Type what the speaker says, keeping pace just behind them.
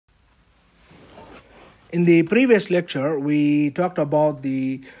In the previous lecture, we talked about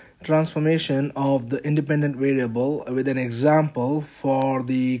the transformation of the independent variable with an example for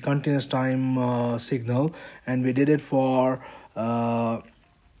the continuous time signal, and we did it for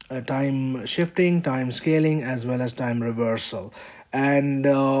time shifting, time scaling, as well as time reversal. And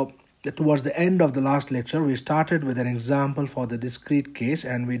towards the end of the last lecture, we started with an example for the discrete case,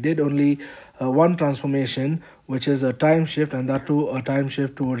 and we did only one transformation, which is a time shift, and that too a time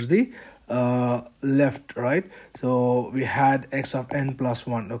shift towards the left, right? So we had x of n plus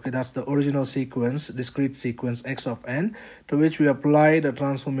 1. Okay, that's the original sequence, discrete sequence x of n, to which we applied a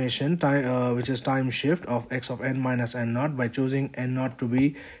transformation time which is time shift of x of n minus n naught by choosing n naught to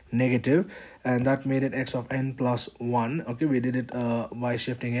be negative, and that made it x of n plus 1. Okay, we did it by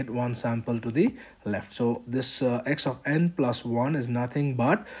shifting it one sample to the left. So this x of n plus 1 is nothing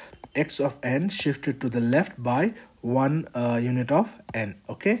but x of n shifted to the left by 1 unit of n.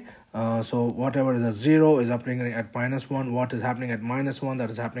 Okay, so whatever is a 0 is happening at -1, what is happening at -1, that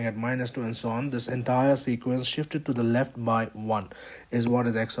is happening at -2, and so on. This entire sequence shifted to the left by 1 is what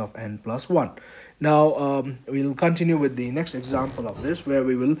is x of n plus 1. Now we'll continue with the next example of this, where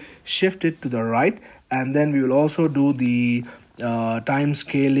we will shift it to the right, and then we will also do the time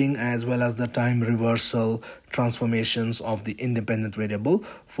scaling as well as the time reversal transformations of the independent variable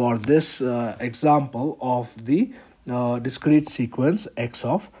for this example of the discrete sequence x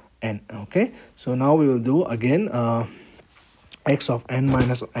of n. Okay, so now we will do again x of n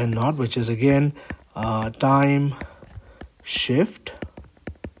minus n naught, which is again time shift,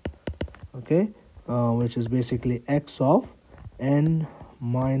 okay, which is basically x of n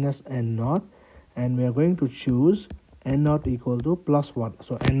minus n naught, and we are going to choose n naught equal to plus 1.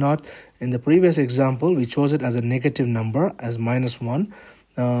 So n naught, in the previous example we chose it as a negative number, as -1,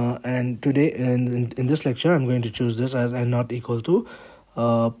 and today in this lecture I'm going to choose this as n naught equal to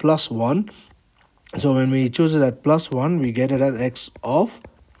plus 1. So when we choose it at plus 1, we get it as x of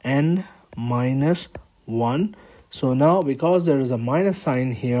n minus 1. So now, because there is a minus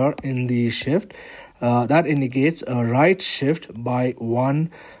sign here in the shift, that indicates a right shift by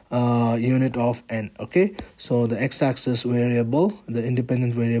 1 unit of n. Okay, so the x-axis variable, the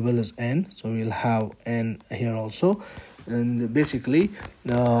independent variable, is n, so we'll have n here also, and basically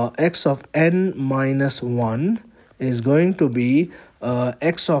x of n minus 1 is going to be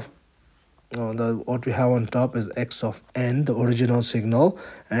x of what we have on top is x of n, the original signal,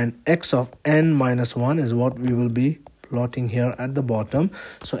 and x of n minus 1 is what we will be plotting here at the bottom.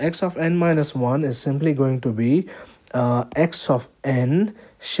 So x of n minus 1 is simply going to be x of n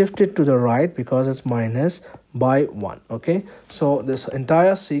shifted to the right, because it's minus, by 1. Okay, so this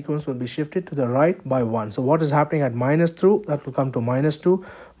entire sequence will be shifted to the right by 1. So what is happening at -2, that will come to -2.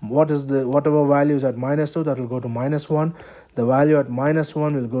 Whatever value is at -2, that will go to -1. The value at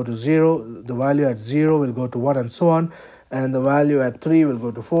 -1 will go to 0, the value at 0 will go to 1, and so on, and the value at 3 will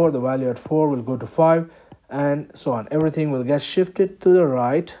go to 4, the value at 4 will go to 5, and so on. Everything will get shifted to the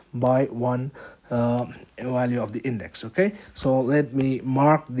right by 1 value of the index. Okay, so let me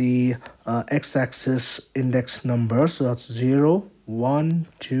mark the x-axis index numbers. So that's 0, 1,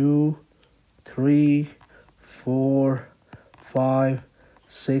 2, 3, 4, 5,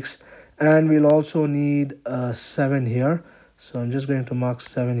 6, and we'll also need 7 here. So I'm just going to mark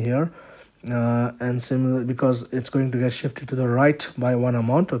 7 here, and similar, because it's going to get shifted to the right by 1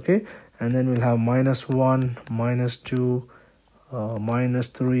 amount. Okay, and then we'll have -1, -2,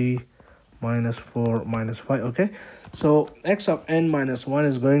 -3, -4, -5. Okay, so x of n minus 1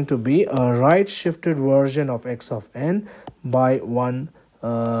 is going to be a right shifted version of x of n by 1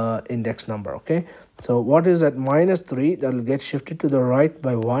 index number. Okay, so what is at -3, that will get shifted to the right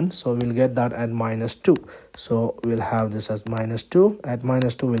by 1, so we'll get that at -2. So we'll have this as -2. At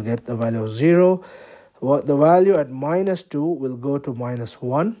 -2 we'll get the value of 0. What the value at -2 will go to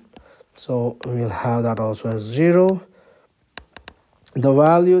 -1, so we'll have that also as 0. The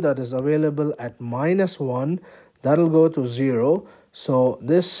value that is available at -1, that will go to 0. So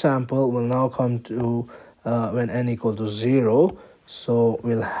this sample will now come to when n equal to 0. So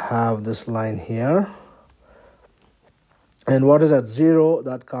we'll have this line here, and what is at 0,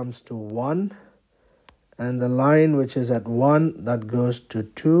 that comes to 1, and the line which is at 1, that goes to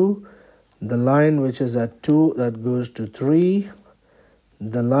 2, the line which is at 2, that goes to 3,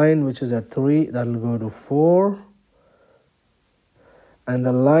 the line which is at 3, that will go to 4, and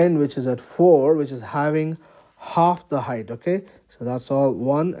the line which is at 4, which is having half the height. Okay, so that's all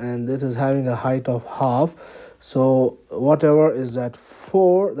 1, and this is having a height of half. So whatever is at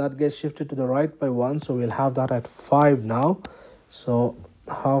 4, that gets shifted to the right by 1, so we'll have that at 5 now. So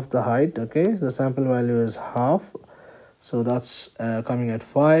half the height. Okay, so the sample value is half, so that's coming at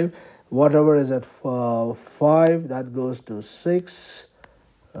 5. whatever is at 5, that goes to 6.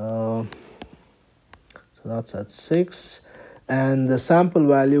 So that's at 6, and the sample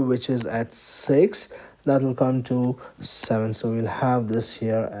value which is at 6, that will come to 7. So we'll have this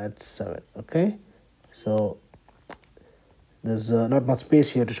here at 7. Okay, so there's not much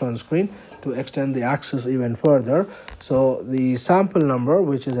space here to show on the screen to extend the axis even further. So the sample number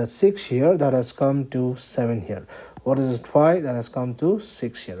which is at 6 here, that has come to 7 here. What is at 5? That has come to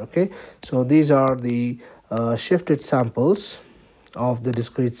 6 here. Okay, so these are the shifted samples of the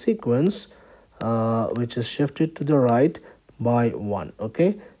discrete sequence, which is shifted to the right by 1.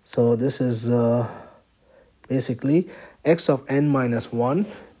 Okay, so this is basically x of n minus 1,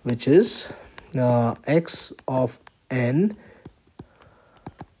 which is x of n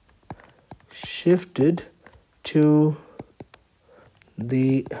shifted to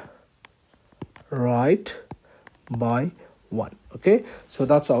the right by 1. Okay, so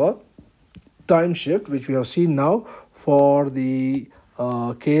that's our time shift, which we have seen now for the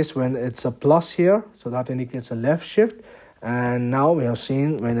case when it's a plus here, so that indicates a left shift, and now we have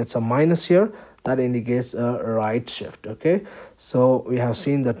seen when it's a minus here, that indicates a right shift. Okay, so we have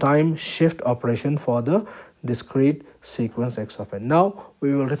seen the time shift operation for the discrete sequence x of n. Now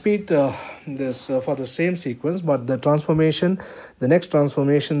we will repeat this for the same sequence, but the next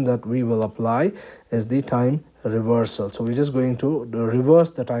transformation that we will apply is the time reversal. So we're just going to reverse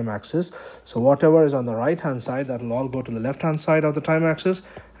the time axis. So whatever is on the right hand side, that will all go to the left hand side of the time axis,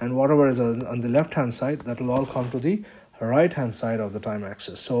 and whatever is on the left hand side, that will all come to the right hand side of the time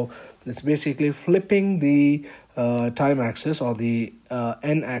axis. So it's basically flipping the time axis, or the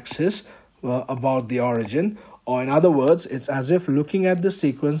n axis, about the origin, or in other words, it's as if looking at the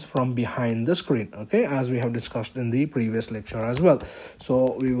sequence from behind the screen. Okay, as we have discussed in the previous lecture as well.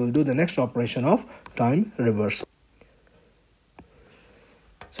 So we will do the next operation of time reversal.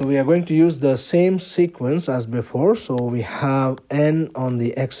 So we are going to use the same sequence as before. So we have n on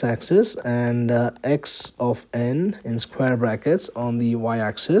the x-axis and x of n in square brackets on the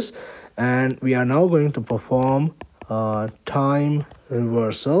y-axis, and we are now going to perform time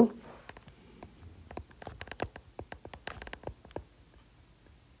reversal.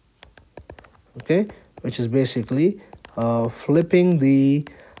 Okay, which is basically flipping the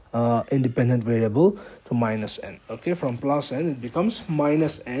independent variable to minus n. Okay, from plus n it becomes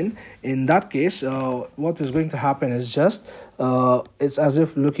minus n. In that case, what is going to happen is just it's as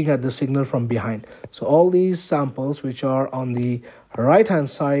if looking at the signal from behind. So all these samples which are on the right hand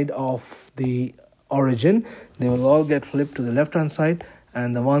side of the origin, they will all get flipped to the left hand side,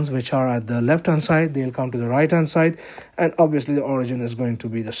 and the ones which are at the left hand side, they'll come to the right hand side, and obviously the origin is going to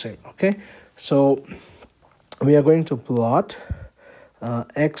be the same. Okay, so we are going to plot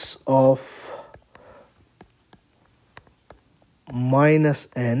x of minus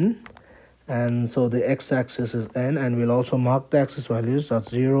n, and so the x-axis is n, and we'll also mark the axis values. That's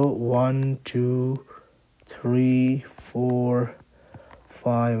 0, 1, 2, 3, 4,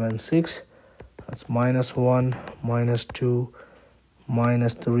 5, and 6. That's minus 1, minus 2,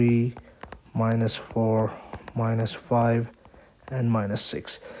 minus 3, minus 4, minus 5, and minus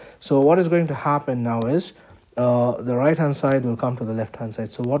 6. So what is going to happen now is the right hand side will come to the left hand side.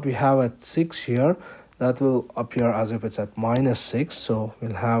 So what we have at 6 here, that will appear as if it's at minus 6. So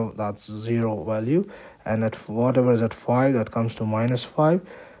we'll have that 0 value, and at whatever is at 5, that comes to minus 5,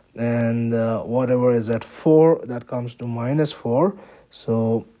 and whatever is at 4, that comes to minus 4.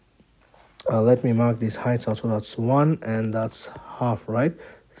 So let me mark these heights also. That's 1 and that's half, right?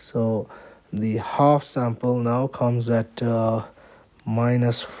 So the half sample now comes at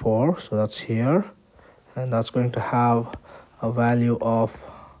minus 4, so that's here, and that's going to have a value of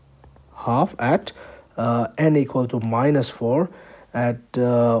half at n equal to minus 4. At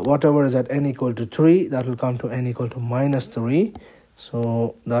whatever is at n equal to 3, that will come to n equal to minus 3.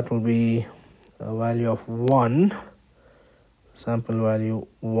 So that will be a value of 1, sample value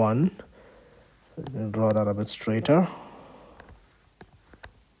 1. I'll draw that a bit straighter.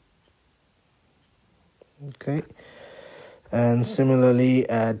 Okay, and similarly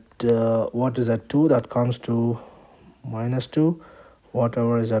at what is at 2, that comes to minus 2.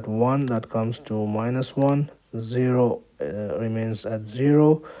 Whatever is at 1, that comes to minus 1. 0 remains at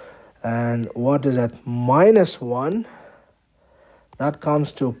 0, and what is at minus 1, that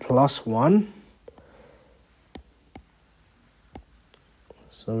comes to plus 1.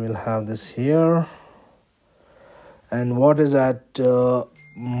 So we'll have this here, and what is at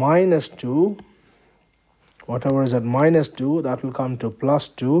minus 2, whatever is at minus 2, that will come to plus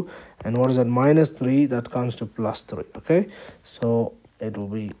 2, and what is at minus 3, that comes to plus 3. Okay, so it will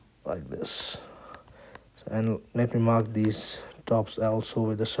be like this. So, and let me mark these tops also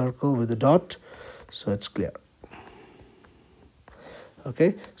with the circle with the dot, so it's clear.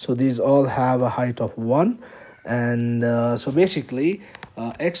 Okay, so these all have a height of 1, and so basically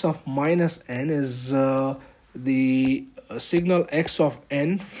x of minus n is the signal x of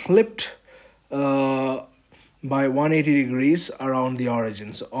n flipped by 180 degrees around the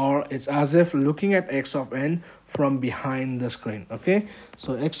origins, or it's as if looking at x of n from behind the screen. Okay,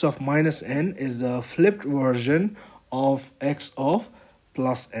 so x of minus n is a flipped version of x of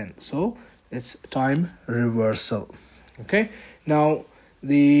plus n, so it's time reversal. Okay, now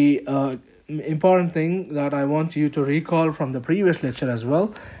the important thing that I want you to recall from the previous lecture as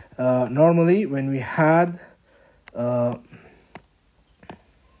well, normally when we had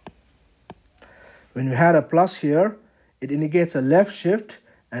a plus here, it indicates a left shift,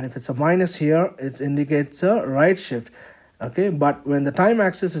 and if it's a minus here, it indicates a right shift. Okay, but when the time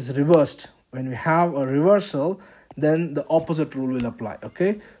axis is reversed, when we have a reversal, then the opposite rule will apply.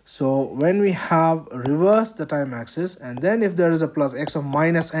 Okay, so when we have reversed the time axis, and then if there is a plus x of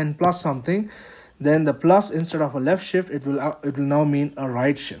minus n plus something, then the plus, instead of a left shift, it will now mean a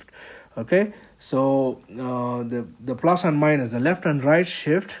right shift. Okay, so the plus and minus, the left and right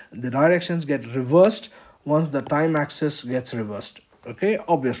shift, the directions get reversed once the time axis gets reversed. Okay,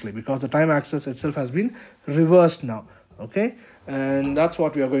 obviously, because the time axis itself has been reversed now. Okay, and that's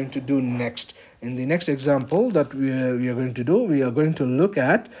what we are going to do next. In the next example that we are going to do, we are going to look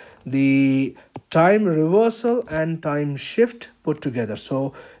at the time reversal and time shift put together.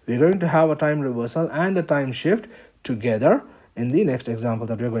 So we're going to have a time reversal and a time shift together in the next example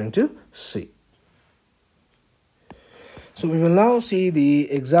that we're going to see. So we will now see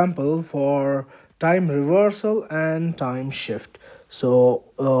the example for time reversal and time shift. So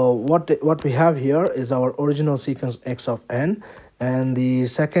what we have here is our original sequence x of n, and the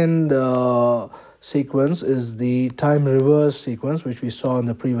second sequence is the time reverse sequence, which we saw in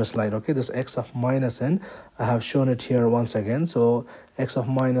the previous slide. Okay, this x of minus n, I have shown it here once again. So x of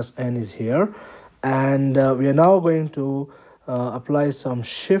minus n is here, and we are now going to apply some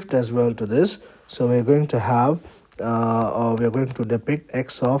shift as well to this. So we're going to have we are going to depict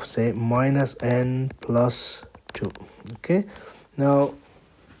x of, say, minus n plus 2. Okay, now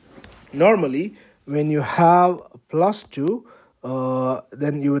normally when you have plus 2,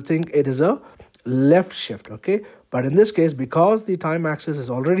 then you would think it is a left shift. Okay, but in this case, because the time axis is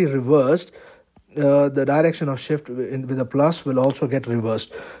already reversed, the direction of shift with a plus will also get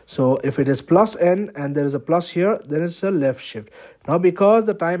reversed. So if it is plus n and there is a plus here, then it's a left shift. Now because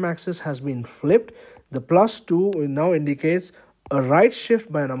the time axis has been flipped, the plus 2 now indicates a right shift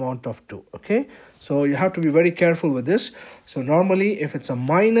by an amount of 2. Okay, so you have to be very careful with this. So normally if it's a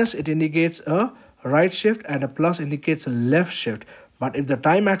minus, it indicates a right shift, and a plus indicates a left shift. But if the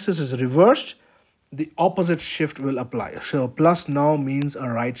time axis is reversed, the opposite shift will apply. So plus now means a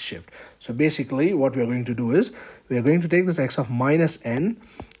right shift. So basically what we are going to do is, we are going to take this x of minus n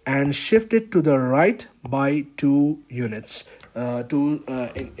and shift it to the right by 2 units,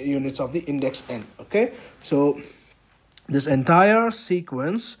 units of the index n. Okay, so this entire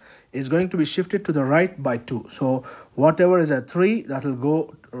sequence is going to be shifted to the right by 2. So whatever is at 3, that will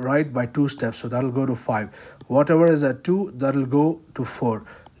go right by 2 steps, so that will go to 5. Whatever is at 2, that will go to 4.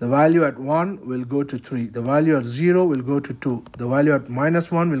 The value at 1 will go to 3. The value at 0 will go to 2. The value at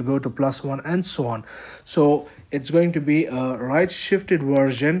minus 1 will go to plus 1, and so on. So it's going to be a right shifted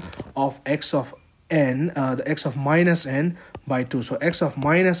version of x of n, the x of minus n by 2. So x of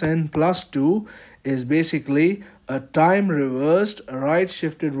minus n plus 2 is basically a time reversed right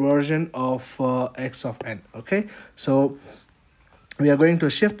shifted version of x of n. Okay, so we are going to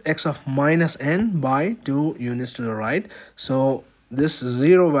shift x of minus n by 2 units to the right. So this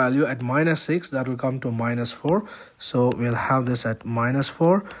 0 value at minus 6, that will come to minus 4. So we'll have this at minus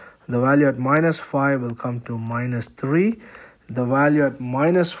 4. The value at minus 5 will come to minus 3. The value at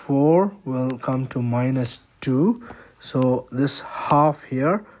minus 4 will come to minus 2. So this half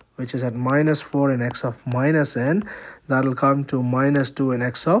here, which is at minus 4 in x of minus n, that will come to minus 2 in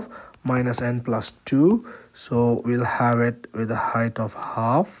x of minus n plus 2. So we'll have it with a height of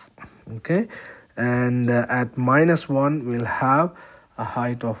half. Okay, and at minus 1 we'll have a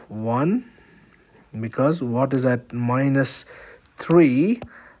height of 1, because what is at minus 3,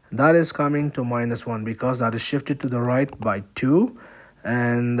 that is coming to minus 1, because that is shifted to the right by 2,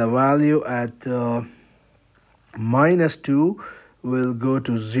 and the value at minus 2 will go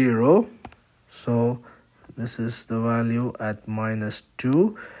to 0. So this is the value at minus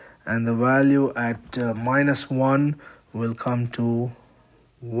 2, and the value at minus 1 will come to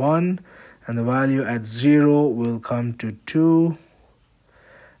 1, and the value at 0 will come to 2,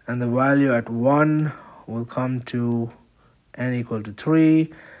 and the value at 1 will come to n equal to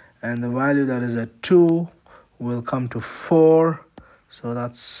 3, and the value that is at 2 will come to 4, so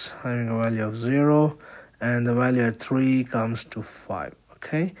that's having a value of 0, and the value at 3 comes to 5.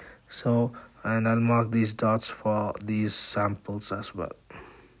 Okay, so, and I'll mark these dots for these samples as well.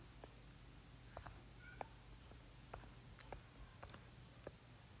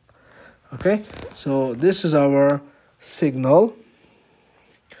 Okay, so this is our signal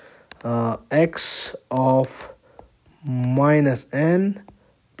x of minus n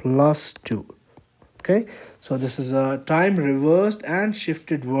plus 2. Okay, so this is a time reversed and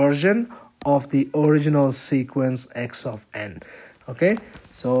shifted version of the original sequence x of n. Okay,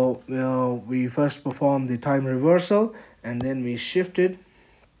 so we first performed the time reversal and then we shifted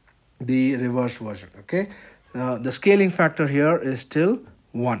the reverse version. Okay, the scaling factor here is still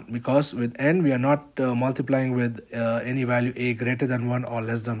 1, because with n we are not multiplying with any value a greater than 1 or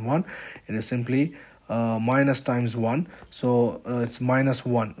less than 1. It is simply minus times 1, so it's minus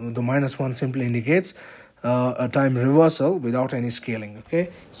 1. The minus 1 simply indicates a time reversal without any scaling.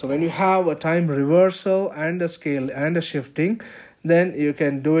 Okay, so when you have a time reversal and a scale and a shifting, then you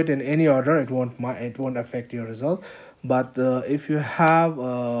can do it in any order. It won't affect your result. But if you have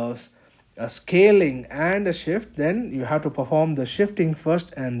a scaling and a shift, then you have to perform the shifting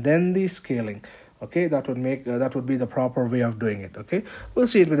first and then the scaling. Okay, that would be the proper way of doing it. Okay, we'll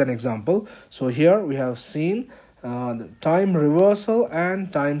see it with an example. So here we have seen the time reversal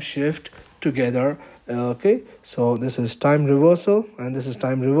and time shift together. Okay, so this is time reversal and this is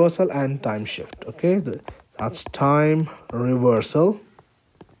time reversal and time shift. Okay, that's time reversal.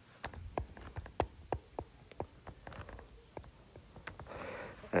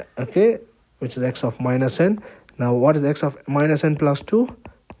 Okay, which is x of minus n. Now what is x of minus n plus 2?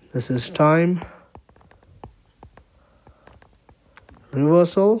 This is time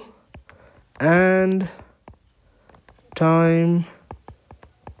reversal and time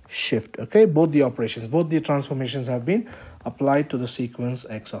shift. Okay, both the operations, both the transformations have been applied to the sequence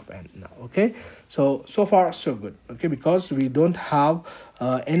x of n now. Okay, so far so good. Okay, because we don't have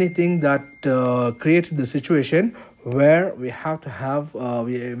anything that created the situation where we have to have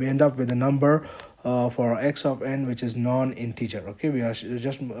we end up with a number for x of n which is non-integer. Okay, we are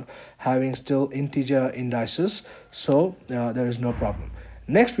just having still integer indices, so there is no problem.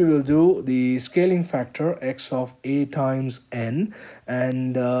 Next we will do the scaling factor x of a times n,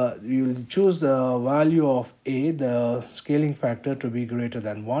 and we will choose the value of a, the scaling factor, to be greater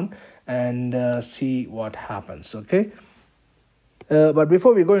than 1 and see what happens. Okay, but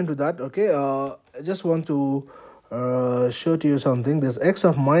before we go into that, okay, I just want to show to you something. This x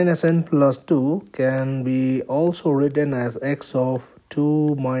of minus n plus 2 can be also written as x of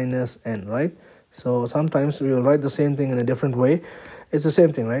 2 minus n, right? So sometimes we will write the same thing in a different way. It's the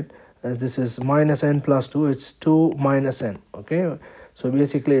same thing, right? This is minus n plus 2, it's 2 minus n. Okay, so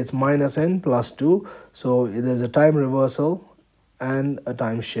basically it's minus n plus 2, so there's a time reversal and a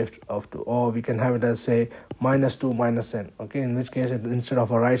time shift of 2, or we can have it as, say, minus 2 minus n. Okay, in which case instead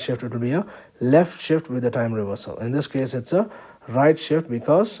of a right shift it will be a left shift with a time reversal. In this case it's a right shift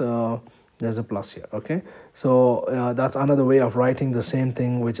because there's a plus here. Okay, so that's another way of writing the same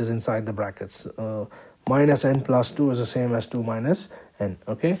thing which is inside the brackets. Minus n plus 2 is the same as 2 minus n.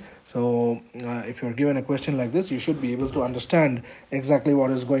 Okay, so if you're given a question like this, you should be able to understand exactly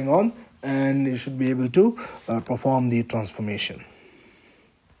what is going on and you should be able to perform the transformation.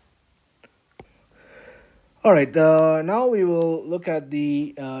 All right, now we will look at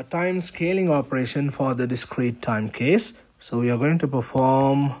the time scaling operation for the discrete time case. So we are going to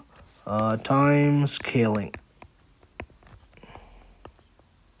perform time scaling,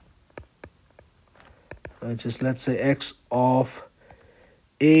 which is, let's say, x of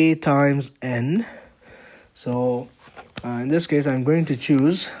a times n. So in this case I'm going to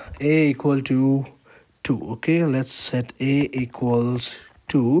choose a equal to 2. Okay, let's set a equals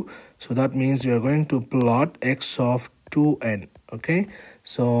 2. So that means we are going to plot x of 2n. Okay,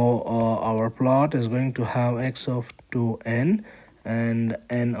 so our plot is going to have x of 2n and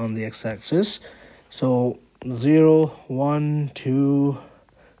n on the x-axis. So 0, 1, 2,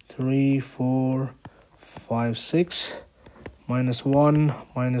 3, 4, 5, 6, minus 1,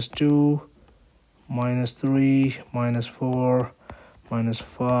 minus 2, minus 3, minus 4, minus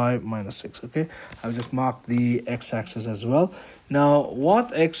 5, minus 6. Okay, I've just marked the x-axis as well. Now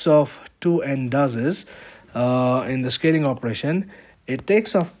what x of 2n does is, in the scaling operation, it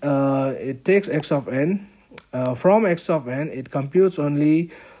takes x of n. From x of n it computes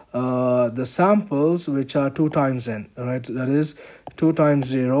only the samples which are 2 times n, right? That is 2 times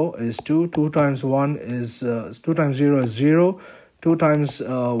 0 is 2, 2 times 1 is 2 times 0 is 0, 2 times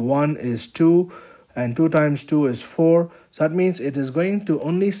 1 is 2, and 2 times 2 is 4. So that means it is going to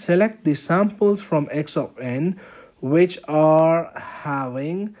only select the samples from x of n which are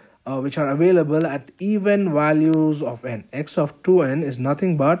available at even values of n. X of 2n is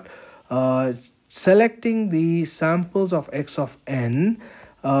nothing but selecting the samples of x of n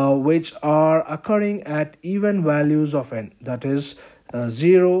which are occurring at even values of n, that is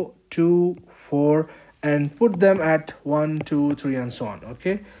 0, 2, 4, and put them at 1, 2, 3, and so on.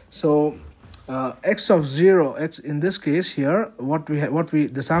 Okay, so x of 0, x in this case here,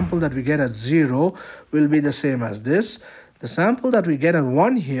 the sample that we get at 0 will be the same as this. The sample that we get at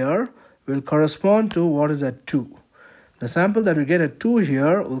 1 here will correspond to what is at 2. The sample that we get at 2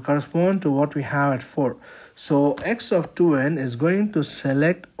 here will correspond to what we have at 4. So x of 2n is going to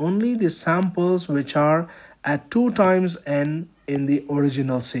select only the samples which are at 2 times n in the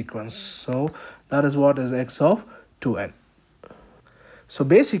original sequence. So that is what is x of 2n. So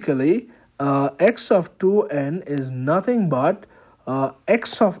basically x of 2n is nothing but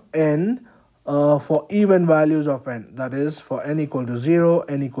x of n for even values of n, that is for n equal to 0,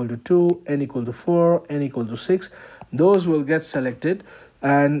 n equal to 2, n equal to 4, n equal to 6. Those will get selected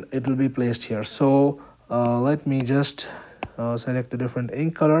and it will be placed here. So let me just select a different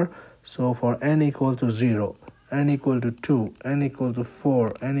ink color. So for n equal to 0, n equal to 2, n equal to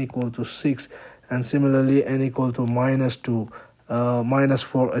 4, n equal to 6, and similarly n equal to minus 2, minus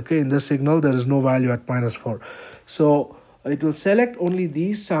 4. Okay, in this signal there is no value at minus 4. So it will select only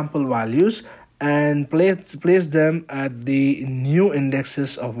these sample values and place them at the new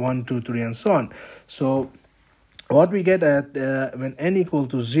indexes of 1, 2, 3, and so on. So what we get at when n equal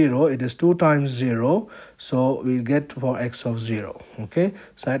to 0, it is 2 times 0. So we get for x of 0. Okay,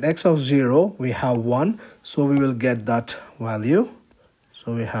 so at x of 0 we have 1, so we will get that value.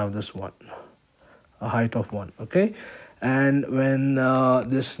 So we have this one, a height of 1. Okay, and when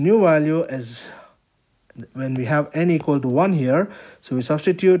this new value is, when we have n equal to 1 here, so we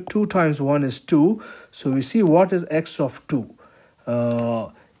substitute 2 times 1 is 2. So we see what is x of 2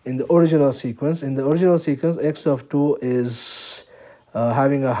 in the original sequence. In the original sequence, x of 2 is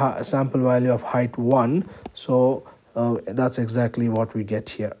having a sample value of height 1. So that's exactly what we get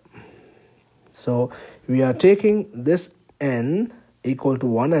here. So we are taking this n equal to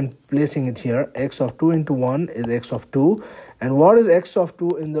 1 and placing it here. X of 2 into 1 is x of 2. And what is x of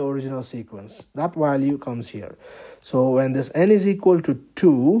 2 in the original sequence? That value comes here. So when this n is equal to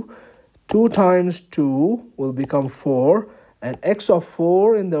 2, 2 times 2 will become 4. And x of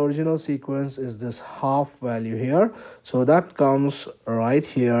 4 in the original sequence is this half value here. So that comes right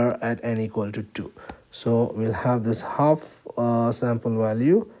here at n equal to 2. So we'll have this half sample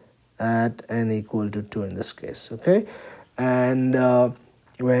value at n equal to 2 in this case. Okay, and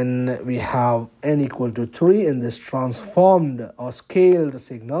when we have n equal to 3 in this transformed or scaled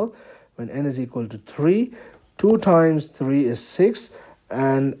signal, when n is equal to 3, 2 times 3 is 6,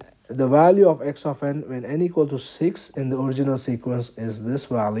 and the value of x of n when n equal to 6 in the original sequence is this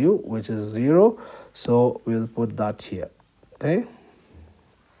value, which is 0. So we'll put that here. Okay,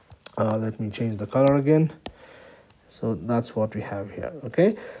 let me change the color again. So that's what we have here.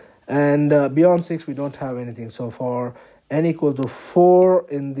 Okay, and beyond 6 we don't have anything. So for n equal to 4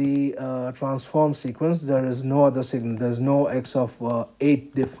 in the transform sequence, there is no other signal. There's no x of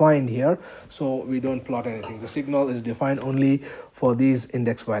 8 defined here, so we don't plot anything. The signal is defined only for these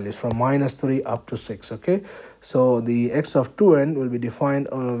index values from minus 3 up to 6. Okay, so the x of 2n will be defined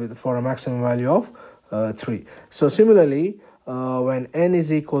for a maximum value of 3. So similarly, when n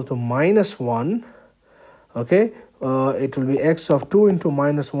is equal to minus 1, okay, it will be x of 2 into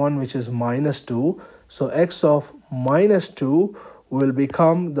minus 1, which is minus 2. So x of minus 2 will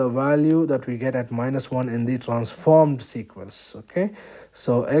become the value that we get at minus 1 in the transformed sequence. Okay,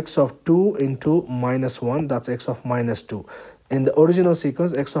 so x of 2 into minus 1, that's x of minus 2. In the original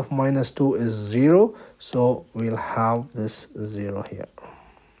sequence, x of minus 2 is 0. So we'll have this 0 here.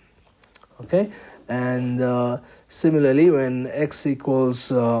 Okay, and similarly, when x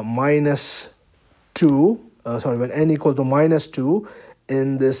equals minus 2, when n equal to minus 2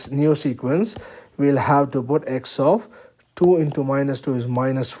 in this new sequence, we'll have to put x of 2 into minus 2 is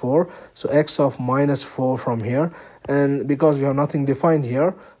minus 4. So x of minus 4 from here. And because we have nothing defined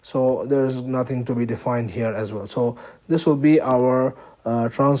here, so there is nothing to be defined here as well. So this will be our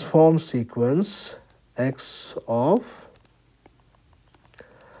transform sequence x of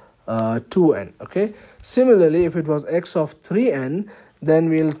 2n. Okay. Similarly, if it was x of 3n, then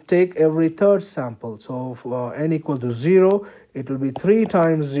we'll take every third sample. So for n equal to 0, it will be 3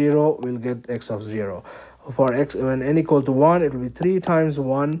 times 0, we'll get x of 0. For x, when n equal to 1, it will be 3 times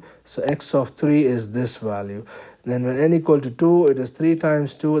 1, so x of 3 is this value. Then when n equal to 2, it is 3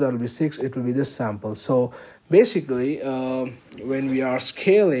 times 2, that will be 6, it will be this sample. So basically, when we are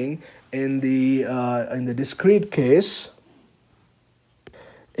scaling in the discrete case,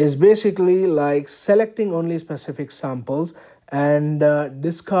 is basically like selecting only specific samples and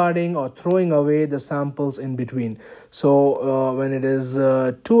discarding or throwing away the samples in between. So when it is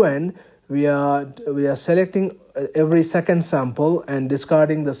 2n, we are selecting every second sample and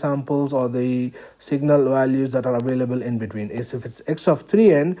discarding the samples or the signal values that are available in between. If it's x of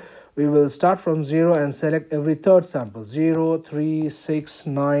 3n, we will start from 0 and select every third sample, 0, 3, 6,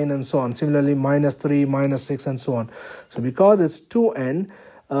 9, and so on. Similarly, -3, -6, and so on. So because it's 2n,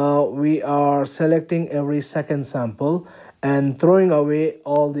 we are selecting every second sample and throwing away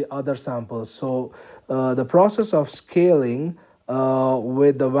all the other samples. So the process of scaling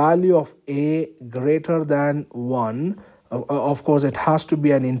with the value of a greater than 1, of course it has to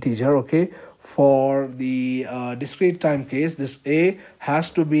be an integer, okay? For the discrete time case, this a has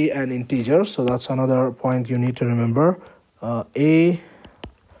to be an integer, so that's another point you need to remember. A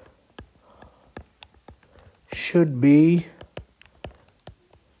should be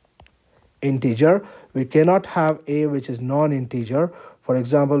integer. We cannot have a which is non-integer. For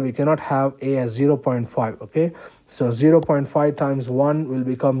example, we cannot have a as 0.5, okay? So 0.5 times 1 will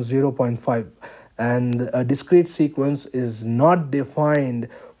become 0.5, and a discrete sequence is not defined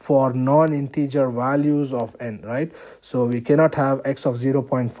for non-integer values of n, right? So we cannot have x of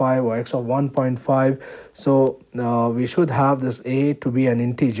 0.5 or x of 1.5. So we should have this a to be an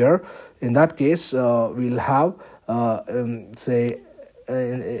integer. In that case, we'll have say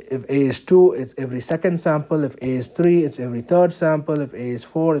if a is 2, it's every second sample. If a is 3, it's every third sample. If a is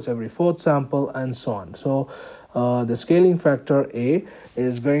 4, it's every fourth sample, and so on. So the scaling factor a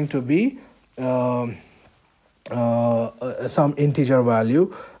is going to be some integer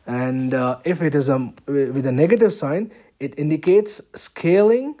value, and if it is with a negative sign, it indicates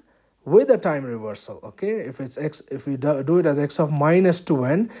scaling with a time reversal, okay? If it's x, if we do it as x of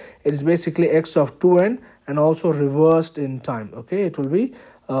 -2n, it is basically x of 2n and also reversed in time, okay? It will be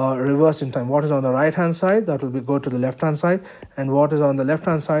reversed in time. What is on the right hand side, that will be go to the left hand side, and what is on the left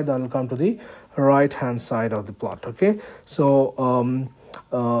hand side, that will come to the right hand side of the plot, okay? So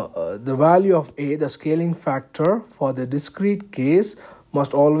the value of a, the scaling factor for the discrete case,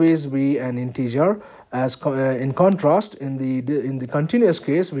 must always be an integer. As in contrast, in the continuous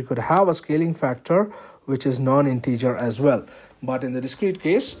case, we could have a scaling factor which is non-integer as well. But in the discrete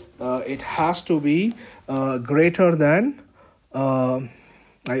case, it has to be greater than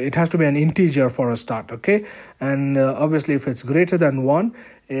it has to be an integer for a start, okay? And obviously, if it's greater than 1,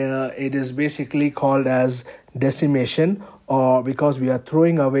 it is basically called as decimation, or because we are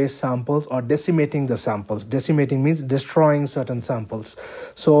throwing away samples or decimating the samples. Decimating means destroying certain samples.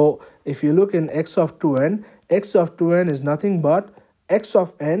 So if you look in x of 2n, x of 2n is nothing but x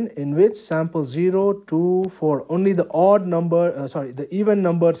of n in which sample 0, 2, 4, only the odd number, the even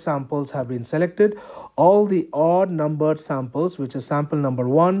numbered samples have been selected. All the odd numbered samples, which is sample number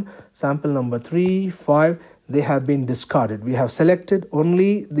 1, sample number 3, 5, they have been discarded. We have selected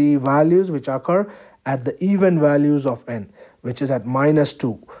only the values which occur at the even values of n, which is at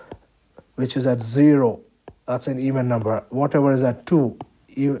 -2, which is at 0, that's an even number. Whatever is at 2,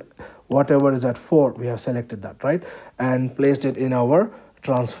 whatever is at 4, we have selected that, right, and placed it in our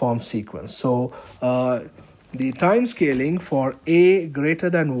transform sequence. So the time scaling for a greater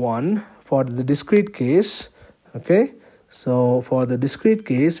than 1 for the discrete case, okay? So for the discrete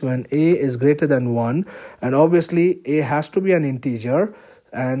case, when a is greater than 1, and obviously a has to be an integer,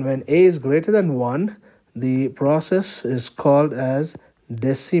 and when a is greater than 1, the process is called as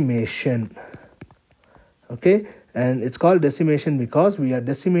decimation, okay? And it's called decimation because we are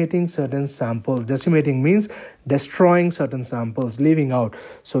decimating certain samples. Decimating means destroying certain samples, leaving out.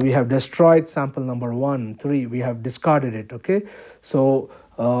 So we have destroyed sample number 1, 3, we have discarded it, okay? So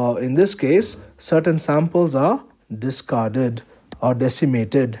in this case, certain samples are discarded or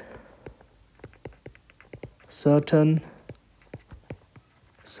decimated. Certain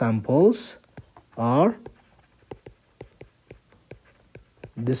samples are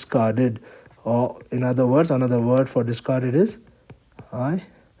discarded, or in other words, another word for discarded is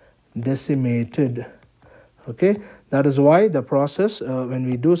decimated, okay? That is why the process, when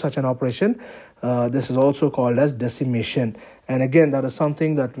we do such an operation, this is also called as decimation. And again, that is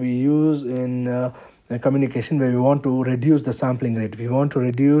something that we use in communication where we want to reduce the sampling rate. If we want to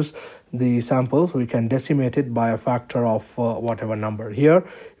reduce the samples, we can decimate it by a factor of whatever number. Here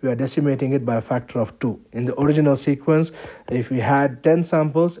we are decimating it by a factor of 2. In the original sequence, if we had 10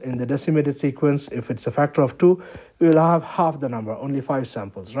 samples, in the decimated sequence, if it's a factor of 2, we will have half the number, only 5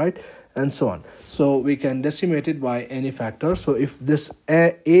 samples, right? and so on. So we can decimate it by any factor. So if this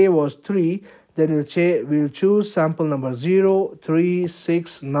a was 3, then we'll choose sample number 0, 3,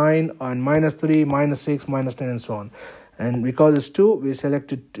 6, 9, and -3, -6, -10, and so on. And because it's 2, we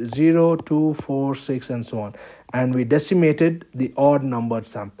selected 0, 2, 4, 6, and so on. And we decimated the odd numbered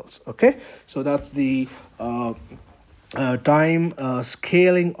samples. Okay, so that's the time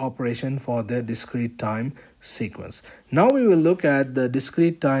scaling operation for the discrete time sequence. Now we will look at the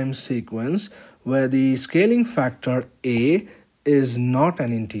discrete time sequence where the scaling factor a is not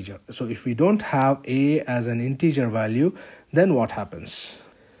an integer. So if we don't have a as an integer value, then what happens?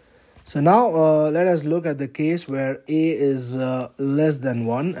 So now let us look at the case where a is less than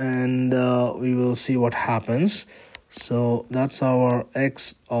 1, and we will see what happens. So that's our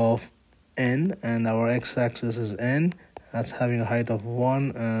x of n, and our x-axis is n. That's having a height of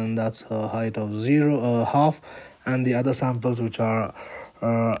 1, and that's a height of 0, half, and the other samples which are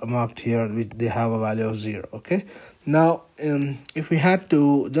marked here, they have a value of 0. Okay, now if we had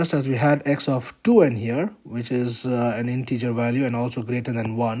to, just as we had x of 2n here, which is an integer value and also greater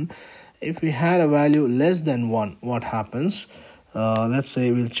than 1, if we had a value less than 1, what happens? Let's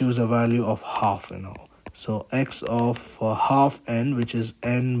say we'll choose a value of half, so x of half n, which is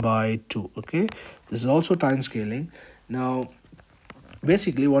n by 2. Okay, this is also time scaling. Now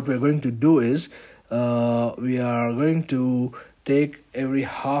basically what we're going to do is we are going to take every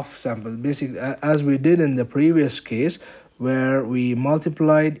half sample, basically as we did in the previous case where we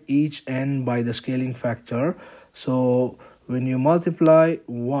multiplied each n by the scaling factor. So when you multiply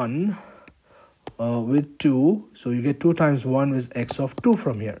 1 with 2, so you get 2 times 1 is x of 2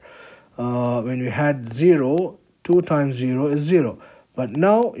 from here. When you had 0, 2 times 0 is 0, but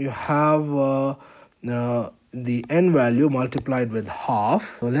now you have the n value multiplied with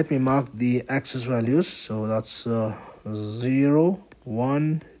half. So let me mark the axis values. So that's 0,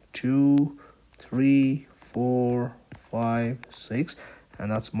 1, 2, 3, 4, 5, 6,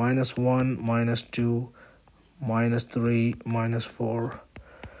 and that's -1, -2, -3, -4,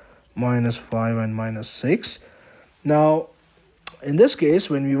 -5, and -6. Now in this case,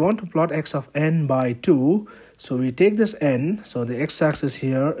 when we want to plot x of n by 2, so we take this n, so the x-axis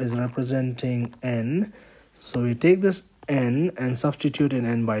here is representing n, so we take this n and substitute in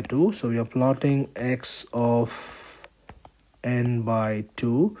n by 2, so we are plotting x of n by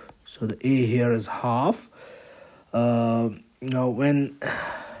 2, so the a here is half. Now when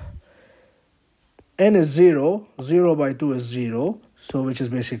n is 0, 0 by 2 is 0, so which is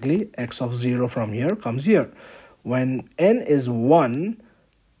basically x of 0 from here comes here. When n is 1,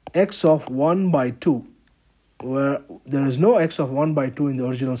 x of 1 by 2, where there is no x of 1 by 2 in the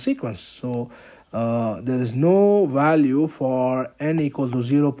original sequence, so there is no value for n equal to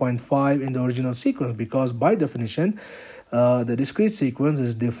 0.5 in the original sequence, because by definition the discrete sequence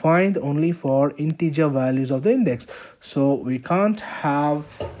is defined only for integer values of the index, so we can't have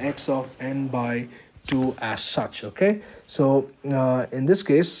x of n by 2 as such. Okay, so in this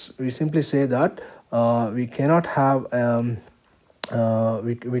case we simply say that we cannot have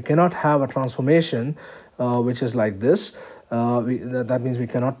we cannot have a transformation which is like this. That means we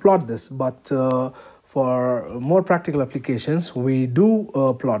cannot plot this, but for more practical applications we do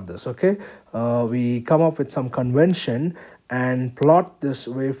plot this. Okay, we come up with some convention and plot this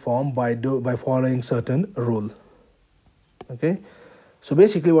waveform by following certain rule. Okay, so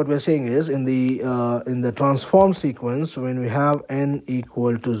basically what we're saying is in the transform sequence, when we have n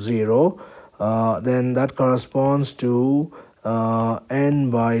equal to 0, then that corresponds to n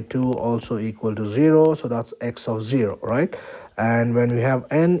by 2 also equal to 0, so that's x of 0, right? And when we have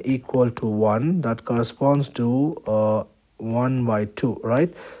n equal to 1, that corresponds to 1 by 2,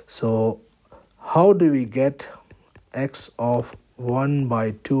 right? So how do we get x of 1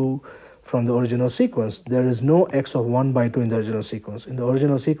 by 2 from the original sequence? There is no x of 1 by 2 in the original sequence. In the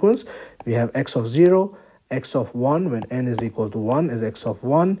original sequence we have x of 0, x of 1 when n is equal to 1 is x of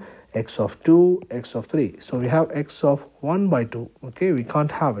 1, x of 2, x of 3. So we have x of 1 by 2. Okay, we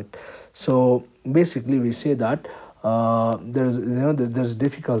can't have it. So basically we say that there's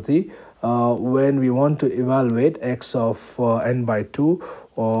difficulty when we want to evaluate x of n by 2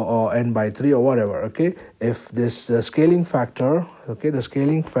 or n by 3 or whatever. Okay, if this scaling factor, okay, the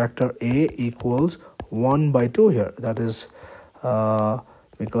scaling factor a equals 1 by 2 here, that is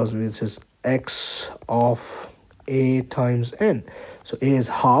because this is x of a times n. So a is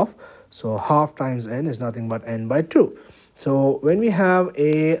half, so half times n is nothing but n by 2. So when we have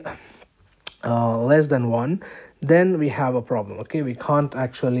a less than 1, then we have a problem. Okay, we can't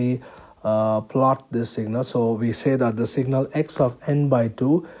actually plot this signal, so we say that the signal x of n by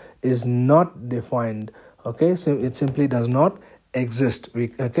 2 is not defined. Okay, so it simply does not exist.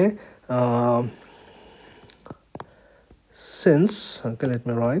 since, okay, let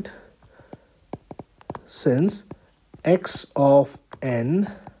me write, since x of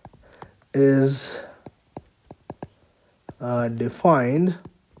n is defined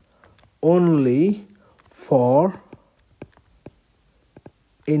only for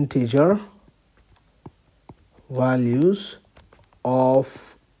integer values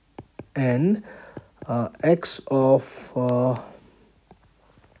of n, x of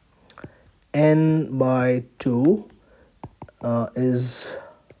n by 2 is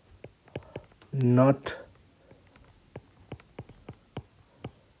not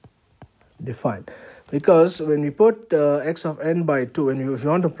defined, because when we put x of n by 2, and if you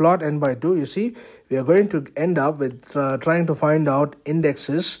want to plot n by 2, you see we are going to end up with trying to find out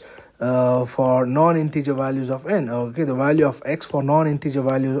indexes for non-integer values of n, okay, the value of x for non-integer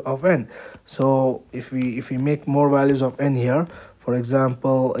value of n. So if we make more values of n here, for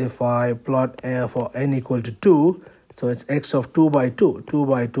example, if I plot for n equal to 2, so it's x of 2 by 2, 2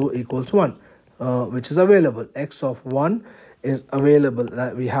 by 2 equals 1, which is available. X of 1 is available,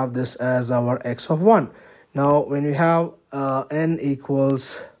 that we have this as our x of 1. Now when we have n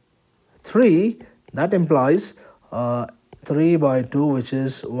equals 3, that implies 3 by 2, which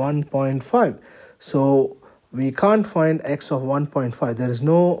is 1.5. So we can't find x of 1.5. There is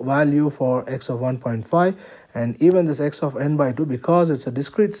no value for x of 1.5, and even this x of n by 2, because it's a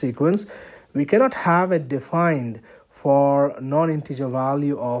discrete sequence, we cannot have it defined for non-integer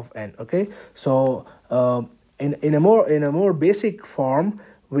value of n. Okay, so in a more basic form,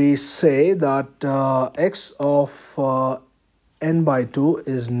 we say that x of n by 2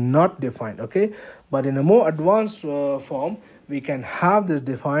 is not defined. Okay, but in a more advanced form, we can have this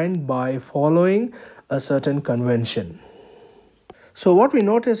defined by following a certain convention. So what we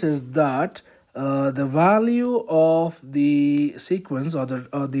notice is that the value of the sequence, or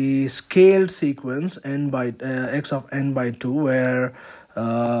the scaled sequence n by x of n by 2, where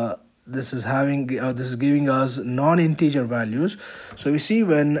this is giving us non-integer values. So we see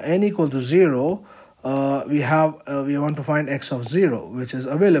when n equal to 0, we want to find x of 0, which is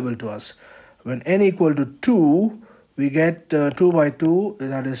available to us. When n equal to 2, we get 2 by 2,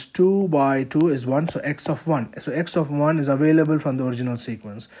 that is 2 by 2 is 1, so x of 1. So x of 1 is available from the original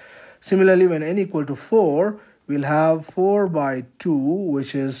sequence. Similarly, when n equal to 4, we'll have 4 by 2,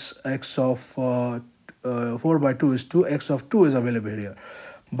 which is x of 4 by 2 is 2, x of 2 is available here.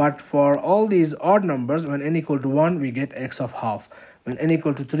 But for all these odd numbers, when n equal to 1, we get x of half. When n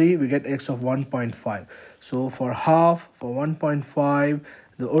equal to 3, we get x of 1.5. So for half, for 1.5,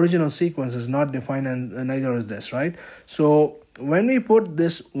 the original sequence is not defined, and neither is this, right? So when we put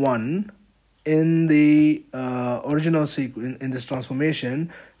this 1 in the original sequence, in this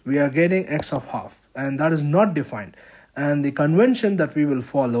transformation, we are getting x of half, and that is not defined. And the convention that we will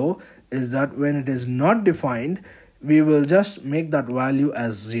follow is that when it is not defined, we will just make that value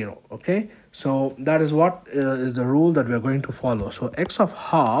as 0. Okay, so that is what is the rule that we are going to follow. So x of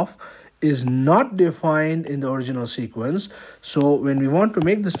half is not defined in the original sequence. So when we want to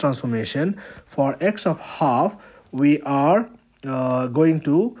make this transformation for x of half, we are going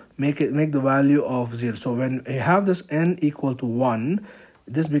to make the value of 0. So when we have this n equal to 1,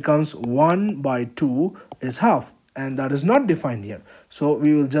 this becomes 1 by 2 is half, and that is not defined here. So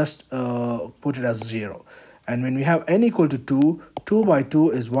we will just put it as 0. And when we have n equal to 2, 2 by 2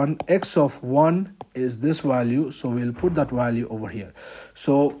 is 1, x of 1 is this value, so we'll put that value over here.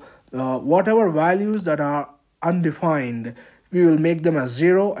 So whatever values that are undefined, we will make them as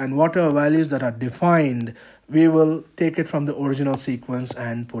 0, and whatever values that are defined, we will take it from the original sequence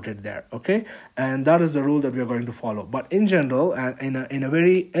and put it there. Okay, and that is the rule that we are going to follow. But in general, and in a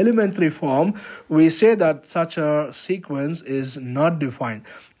very elementary form, we say that such a sequence is not defined.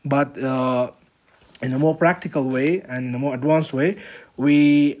 But in a more practical way and in a more advanced way,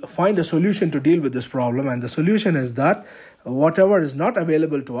 we find a solution to deal with this problem, and the solution is that whatever is not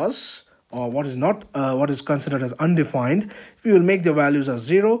available to us, or what is considered as undefined, we will make the values as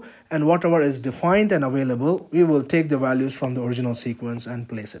 0, and whatever is defined and available, we will take the values from the original sequence and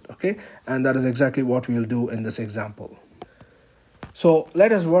place it. Okay, and that is exactly what we will do in this example. So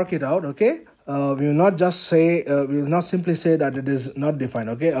let us work it out. Okay, we will not just say we will not simply say that it is not defined.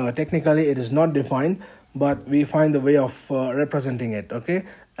 Okay, technically it is not defined, but we find the way of representing it. Okay,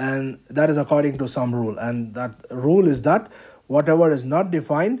 and that is according to some rule, and that rule is that whatever is not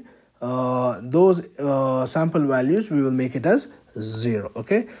defined, those sample values, we will make it as 0.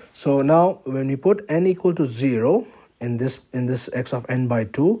 Okay, so now when we put n equal to 0 in this x of n by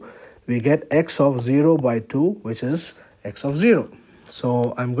 2, we get x of 0 by 2, which is x of 0.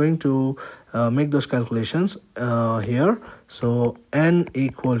 So I'm going to make those calculations here. So n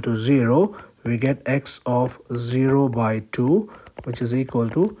equal to 0, we get x of 0 by 2, which is equal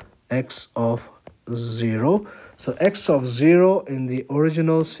to x of 0. So x of 0 in the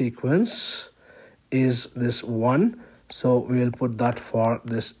original sequence is this 1. So we'll put that for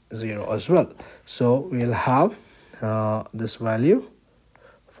this 0 as well. So we'll have this value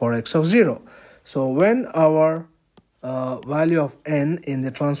for x of 0. So when our value of n in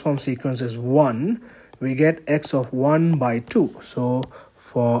the transform sequence is 1, we get x of 1 by 2. So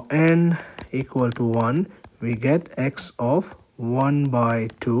for n equal to 1, we get x of 1 by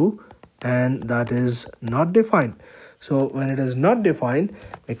 2, and that is not defined. So when it is not defined,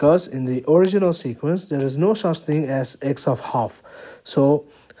 because in the original sequence there is no such thing as x of half. So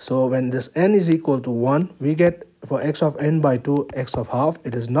when this n is equal to 1, we get for x of n by 2 x of half.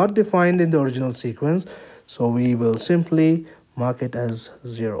 It is not defined in the original sequence, so we will simply mark it as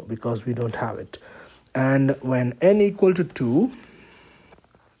 0 because we don't have it. And when n equal to 2,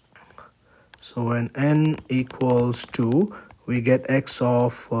 so when n equals 2, we get x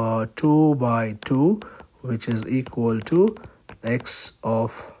of 2 by 2, which is equal to x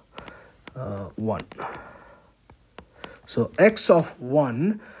of 1. So x of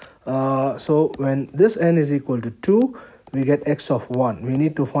 1, so when this n is equal to 2, we get x of 1. We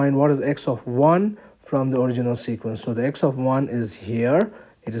need to find what is x of 1 from the original sequence. So the x of 1 is here.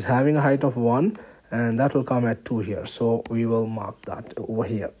 It is having a height of 1, and that will come at 2 here. So we will mark that over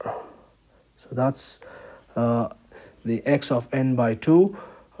here. So that's the x of n by 2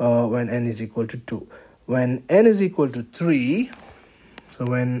 when n is equal to 2. When n is equal to 3, so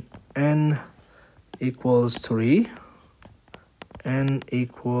when n equals 3,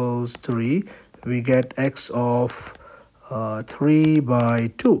 we get x of 3 by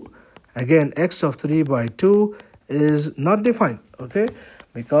 2. Again, x of 3 by 2 is not defined, okay?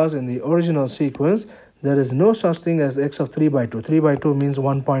 Because in the original sequence, there is no such thing as x of 3 by 2. 3 by 2 means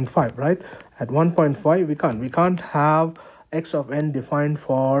 1.5, right? At 1.5, we can't have x of n defined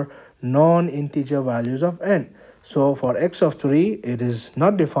for non-integer values of n. So for x of 3, it is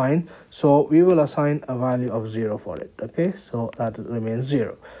not defined, so we will assign a value of 0 for it, okay? So that remains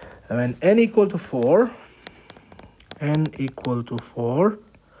 0. And when n equal to 4,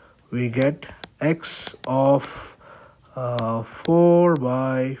 we get x of 4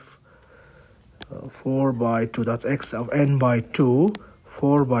 by 2. That's x of n by 2.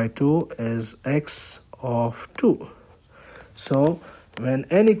 4 by 2 is x of 2. So when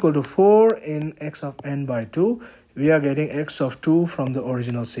n equal to 4 in x of n by 2, we are getting x of 2 from the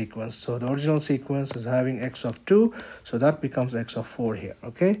original sequence. So the original sequence is having x of 2, so that becomes x of 4 here,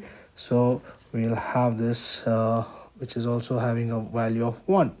 okay? So we'll have this, which is also having a value of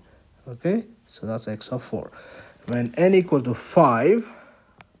 1, okay? So that's x of 4. When n equal to 5,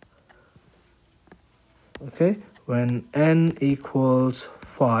 okay, when n equals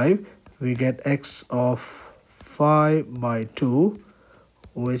 5, we get x of 5 by 2,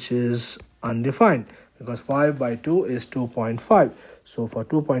 which is undefined, because 5 by 2 is 2.5. So for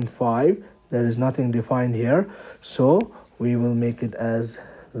 2.5, there is nothing defined here, so we will make it as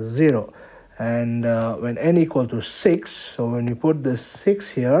 0. And when n equal to 6, so when we put this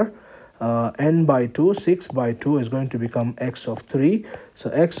 6 here, n by 2, 6 by 2 is going to become x of 3. So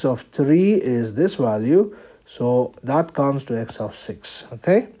x of 3 is this value, so that comes to x of 6,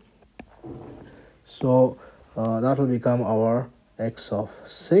 okay? So that will become our x of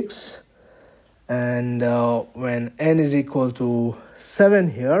 6. And when n is equal to 7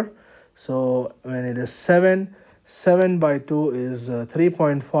 here, so when it is 7 by 2 is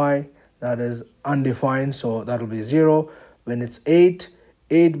 3.5, that is undefined, so that will be 0. When it's 8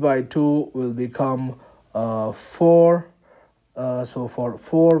 by 2 will become 4. So for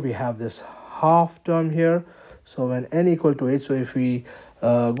 4 we have this half term here. So when n equal to 8, so if we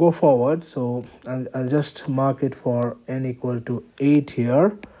go forward, so I'll just mark it for n equal to 8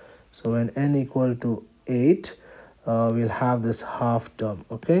 here. So when n equal to 8, we'll have this half term,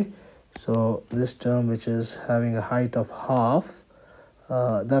 okay? So this term, which is having a height of half,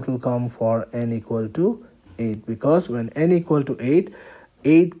 that will come for n equal to 8, because when n equal to 8,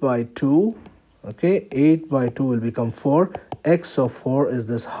 8 by 2, okay, 8 by 2 will become 4. X of 4 is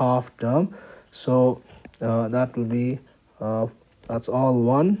this half term, so that will be, that's all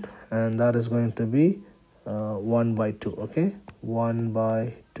 1, and that is going to be 1 by 2, okay? 1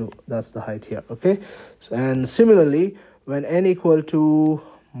 by 2, that's the height here, okay? So, and similarly, when n equal to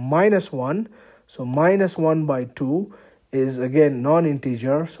 -1, so -1 by 2 is again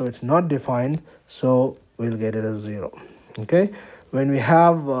non-integer, so it's not defined, so we'll get it as 0, okay? When we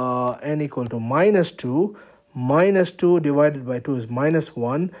have n equal to -2, minus 2 divided by 2 is minus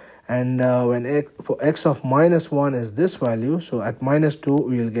 1, and when for x of minus 1 is this value, so at minus 2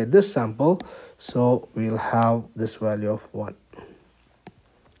 we will get this sample, so we will have this value of 1.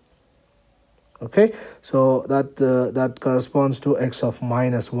 Okay, so that corresponds to x of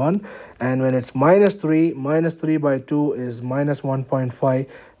minus 1, and when it's minus 3 by 2 is minus 1.5.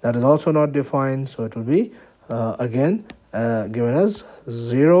 That is also not defined, so it will be again given as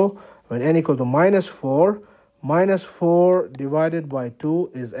 0. When n equal to minus 4 divided by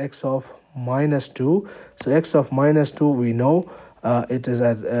 2 is x of minus 2. So x of minus 2 we know it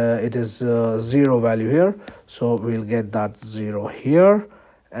is 0 value here, so we'll get that 0 here.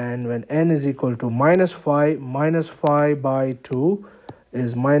 And when n is equal to minus 5 by 2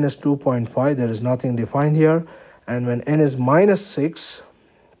 is minus 2.5. There is nothing defined here. And when n is minus 6,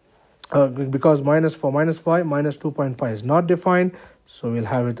 because for minus 5 minus 2.5 is not defined, so we'll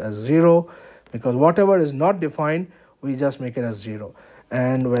have it as 0, because whatever is not defined we just make it as 0.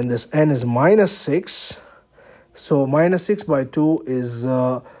 And when this n is minus 6, so minus 6 by 2 is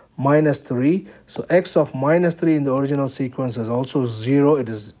minus 3. So x of minus 3 in the original sequence is also 0. It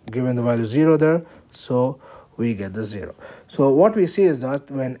is given the value 0 there, so we get the 0. So what we see is that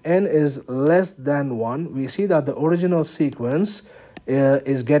when n is less than 1, we see that the original sequence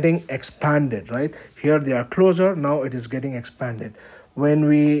is getting expanded, right? Here they are closer, now it is getting expanded. When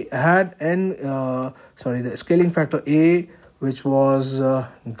we had the scaling factor a, which was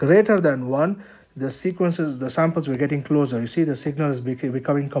greater than 1, the samples were getting closer. You see the signal is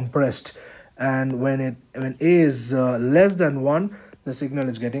becoming compressed, and when a is less than 1, the signal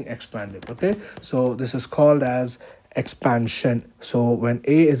is getting expanded. Okay, so this is called as expansion. So when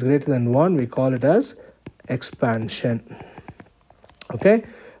a is greater than 1, we call it as expansion. Okay,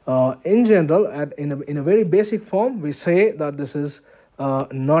 in general, in a very basic form, we say that this is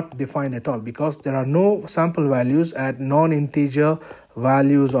not defined at all, because there are no sample values at non-integer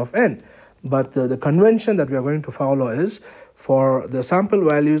values of n. But the convention that we are going to follow is, for the sample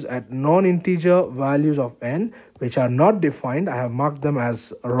values at non-integer values of n, which are not defined, I have marked them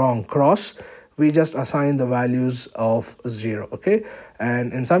as wrong cross, we just assign the values of 0. Okay,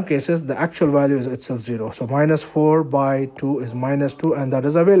 and in some cases the actual value is itself 0. So minus 4 by 2 is minus 2, and that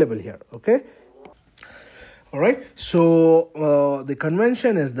is available here. Okay, all right, so the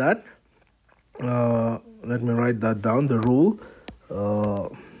convention is that, let me write that down, the rule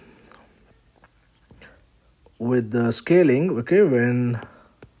with the scaling. Okay, when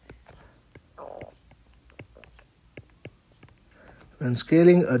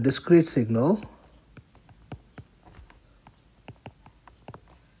scaling a discrete signal,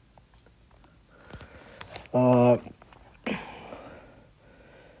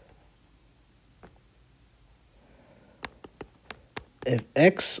 if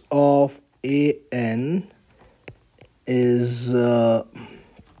x of an is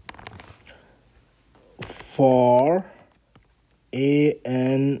for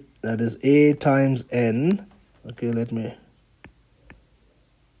an, that is a times n. Okay, let me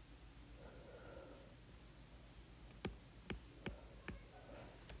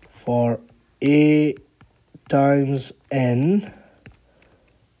for a times n,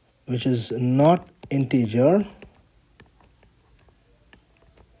 which is not integer,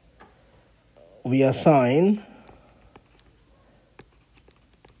 we assign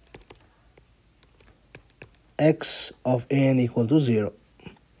x of an equal to 0.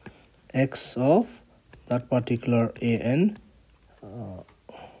 X of that particular an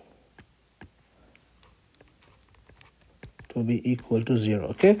to be equal to 0.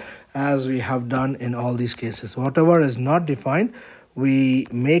 Okay, as we have done in all these cases, whatever is not defined, we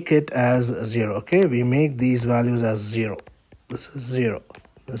make it as 0. Okay, we make these values as 0. This is 0.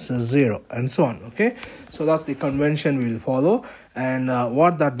 This is 0, and so on. Okay, so that's the convention we will follow. And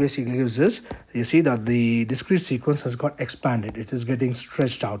what that basically gives is, you see that the discrete sequence has got expanded. It is getting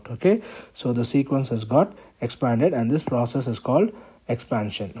stretched out. Okay, so the sequence has got expanded, and this process is called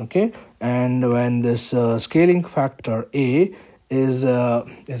expansion. Okay, and when this scaling factor a is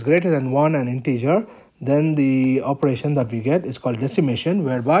greater than 1, an integer, then the operation that we get is called decimation,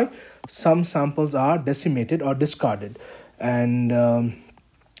 whereby some samples are decimated or discarded. And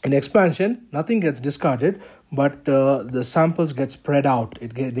in expansion, nothing gets discarded, but the samples get spread out.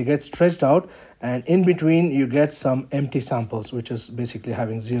 They get stretched out, and in between you get some empty samples, which is basically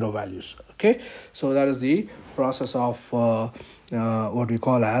having 0 values. Okay, so that is the process of what we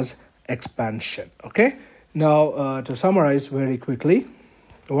call as expansion. Okay, now to summarize very quickly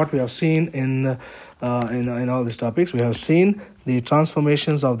what we have seen in all these topics, we have seen the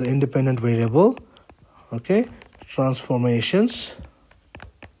transformations of the independent variable. Okay, transformations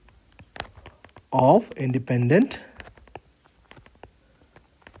of independent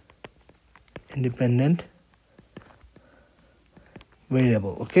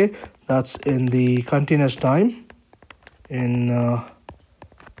variable. Okay, that's in the continuous time, in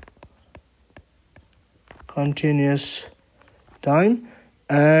continuous time,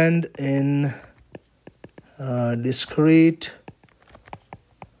 and in discrete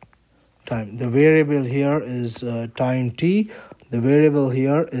time. The variable here is time t. The variable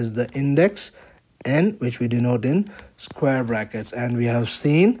here is the index n, which we denote in square brackets, and we have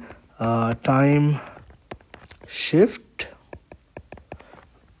seen time shift,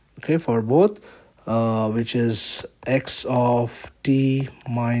 okay, for both, which is x of t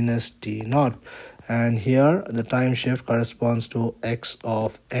minus t naught, and here the time shift corresponds to x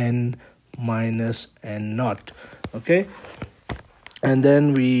of n minus n naught. Okay, and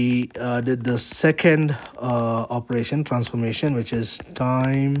then we did the second operation, transformation, which is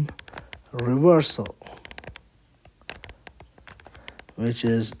time reversal, which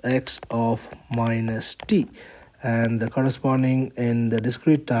is x of minus t, and the corresponding in the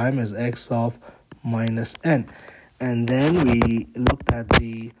discrete time is x of minus n. And then we looked at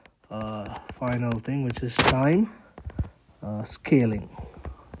the final thing, which is time scaling.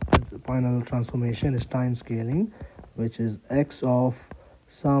 The final transformation is time scaling, which is x of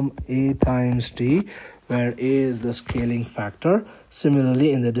some a times t, where a is the scaling factor.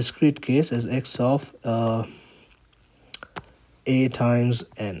 Similarly, in the discrete case is x of a times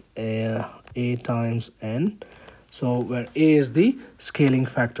n, a times n, so where a is the scaling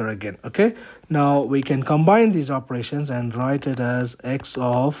factor again. Okay, now we can combine these operations and write it as x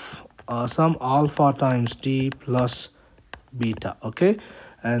of some alpha times t plus beta. Okay,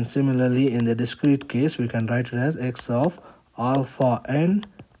 and similarly in the discrete case we can write it as x of alpha n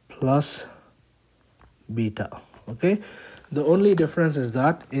plus beta. Okay, the only difference is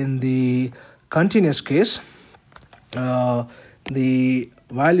that in the continuous case the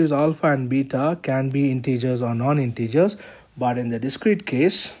values alpha and beta can be integers or non-integers, but in the discrete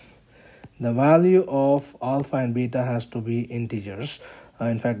case the value of alpha and beta has to be integers.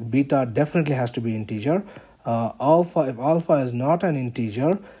 In fact, beta definitely has to be integer. If alpha is not an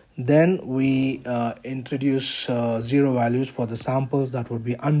integer, then we introduce zero values for the samples that would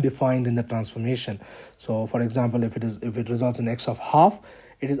be undefined in the transformation. So for example, if it results in x of half,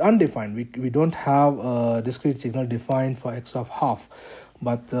 it is undefined. We don't have a discrete signal defined for x of half,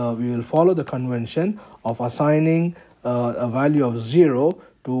 but we will follow the convention of assigning a value of 0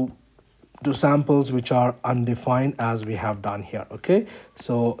 to samples which are undefined, as we have done here. Okay,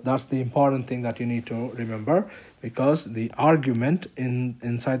 so that's the important thing that you need to remember, because the argument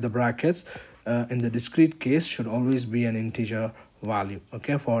inside the brackets in the discrete case should always be an integer value.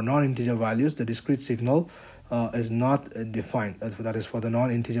 Okay, for non-integer values the discrete signal is not defined. That is for the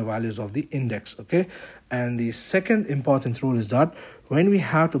non-integer values of the index. Okay, and the second important rule is that when we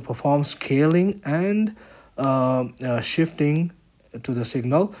have to perform scaling and shifting to the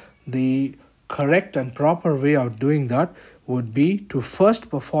signal, the correct and proper way of doing that would be to first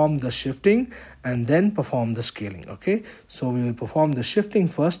perform the shifting and then perform the scaling. Okay, so we will perform the shifting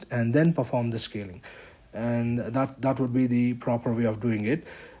first and then perform the scaling, and that would be the proper way of doing it,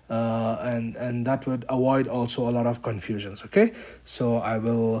 and that would avoid also a lot of confusions. Okay, so I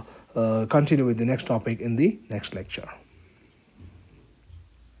will continue with the next topic in the next lecture.